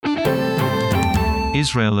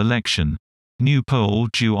Israel election. New poll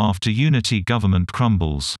due after unity government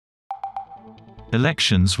crumbles.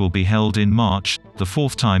 Elections will be held in March, the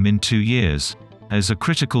fourth time in 2 years, as a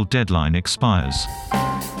critical deadline expires.